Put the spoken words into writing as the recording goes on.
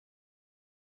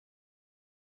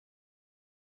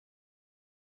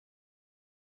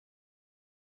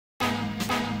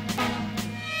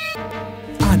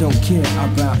don't care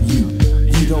about you.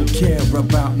 You don't care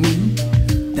about me.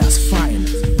 That's fine.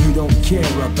 You don't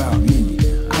care about me.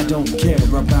 I don't care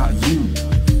about you.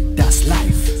 That's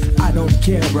life. I don't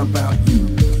care about you.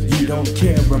 You don't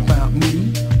care about me.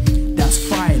 That's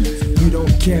fine. You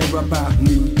don't care about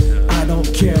me. I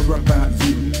don't care about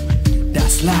you.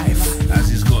 That's life. As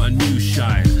he's got a new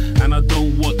shine, and I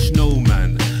don't watch no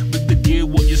man. But the gear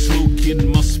what you're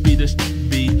smoking must be the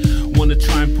be. Wanna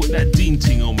try and put that Dean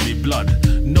thing on me blood.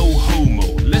 No homo.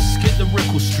 Let's get the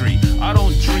record straight. I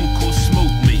don't drink or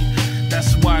smoke me.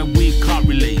 That's why we can't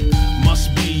relate.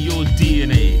 Must be your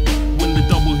DNA. When the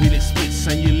double helix splits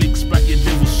and you licks back your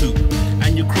devil soup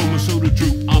and your chromosome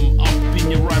droop, I'm up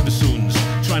in your ribosomes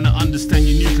trying to understand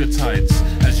your nucleotides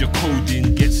as your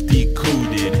coding gets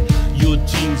decoded. Your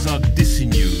genes are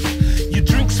dissing you. You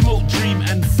drink, smoke, dream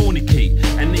and fornicate,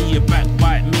 and then you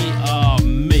backbite me. Ah,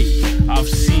 mate, I've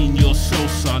seen your soul,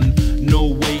 son. No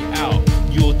way out.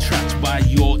 You're trapped by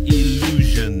your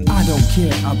illusion. I don't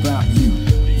care about you.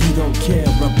 You don't care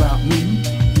about me.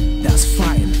 That's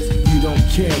fine. You don't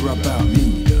care about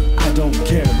me. I don't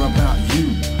care about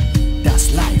you.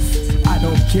 That's life. I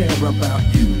don't care about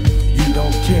you. You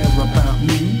don't care about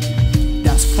me.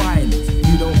 That's fine.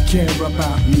 You don't care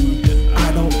about me.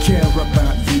 I don't care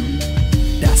about you.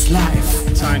 That's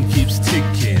life. Time keeps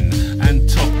ticking and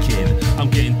talking. I'm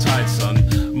getting tired, son.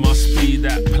 Must be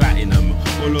that platinum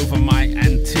all over my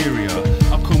anterior.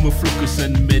 I come with focus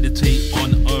and meditate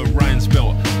on Orion's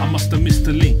belt. I must have missed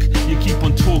the link. You keep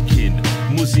on talking.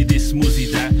 Muzzy this,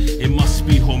 muzzy that. It must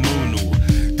be hormonal.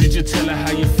 Did you tell her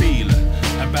how you feel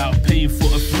about paying for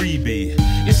a freebie?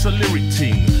 It's a lyric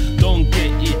thing. Don't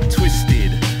get it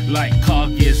twisted. Like car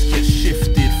gears get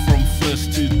shifted from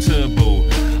first to turbo.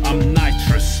 I'm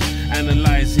nitrous,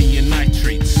 analyzing your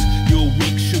nitrates. Your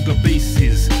weak sugar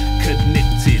bases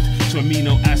connected to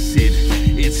amino acid.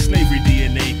 It's slavery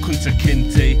DNA, Kunta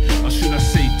Kinte, or should I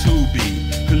say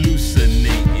Toby,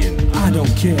 hallucinating. I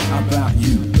don't care about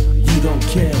you. You don't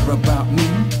care about me.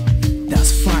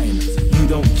 That's fine. You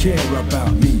don't care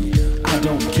about me. I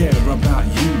don't care about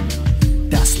you.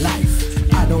 That's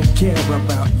life. I don't care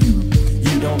about you.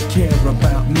 You don't care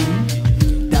about me.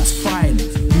 That's fine.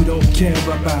 You don't care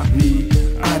about me.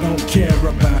 I don't care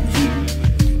about you.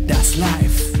 That's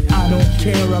life. I don't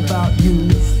care about you.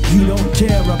 You don't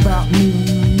care about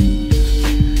me.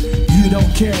 You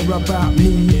don't care about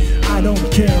me. I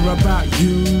don't care about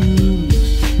you.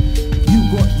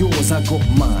 You got yours, I got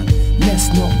mine. Let's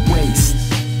not waste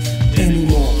any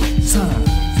more time,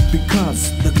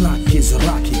 because the clock is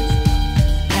rocking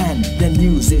and the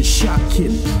news is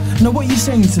shocking. Now what are you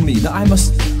saying to me? That I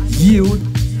must yield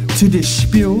to this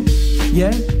spiel?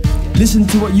 Yeah? Listen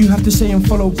to what you have to say and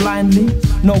follow blindly?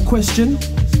 No question?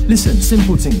 Listen,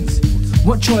 simple things.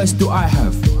 What choice do I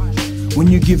have when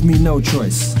you give me no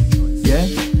choice? Yeah?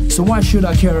 So why should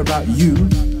I care about you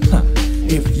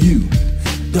if you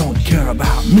don't care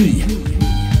about me?